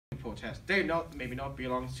protest. They maybe not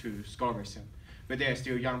belong to scholarism, but they are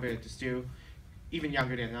still young, but they're still even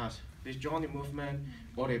younger than us. They join the movement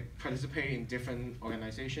or they participate in different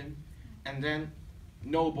organizations, and then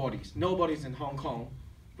nobody's in Hong Kong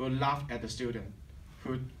will laugh at the student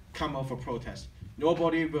who come out for protest.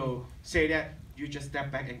 Nobody will say that you just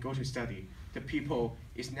step back and go to study. The people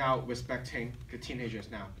is now respecting the teenagers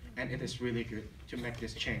now, and it is really good to make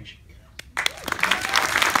this change.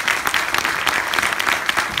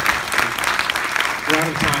 We're out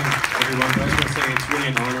of time, everyone, but I just want to say it's really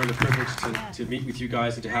an honor and a privilege to meet with you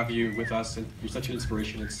guys and to have you with us, and you're such an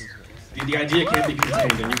inspiration. It's, the idea can't be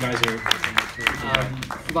contained, and you guys are...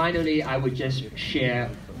 Finally, I would just share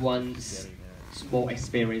one small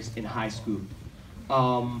experience in high school.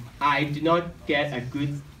 I did not get a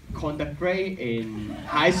good conduct grade in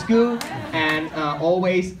high school, and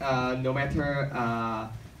always, no matter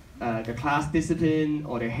the class discipline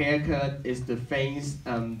or the haircut, is the things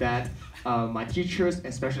that my teachers,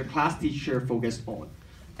 especially class teacher, focus on.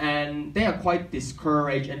 And they are quite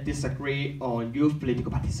discouraged and disagree on youth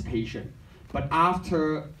political participation. But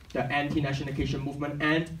after the anti-nationalization movement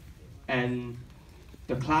and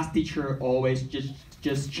the class teacher always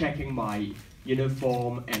just checking my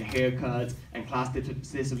uniform and haircut and class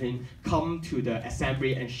discipline, come to the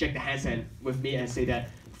assembly and shake the hands with me and say that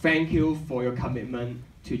thank you for your commitment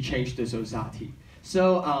to change the society.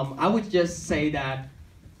 So I would just say that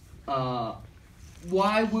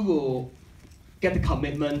why we will get the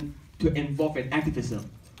commitment to involve in activism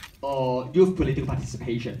or youth political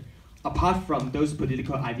participation, apart from those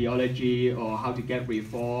political ideology or how to get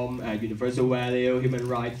reform, universal value, human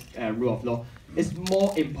rights, rule of law, it's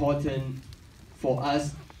more important for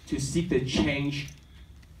us to seek the change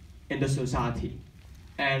in the society.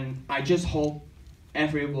 And I just hope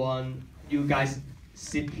everyone, you guys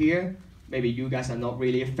sit here, maybe you guys are not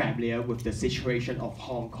really familiar with the situation of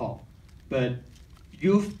Hong Kong, but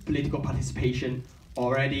youth political participation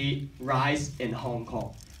already rise in Hong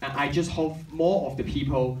Kong. And I just hope more of the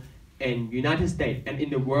people in United States and in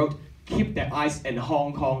the world keep their eyes in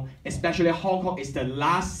Hong Kong, especially Hong Kong is the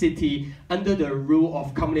last city under the rule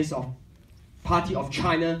of Communist Party of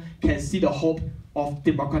China can see the hope of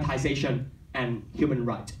democratization and human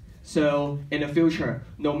rights. So in the future,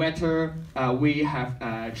 no matter we have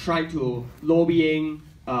tried to lobbying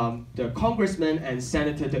the congressman and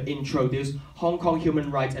senator to introduce Hong Kong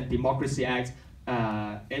Human Rights and Democracy Act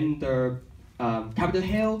in the Capitol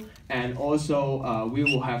Hill, and also we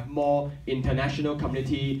will have more international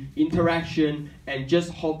community interaction, and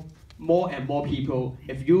just hope more and more people,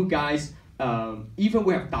 if you guys, even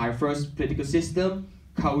we have diverse political system,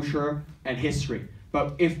 culture, and history,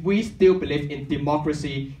 but if we still believe in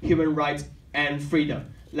democracy, human rights, and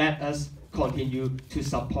freedom, let us continue to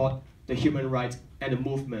support the human rights and the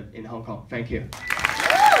movement in Hong Kong. Thank you.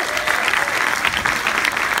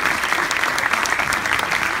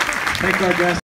 Thanks, our guests.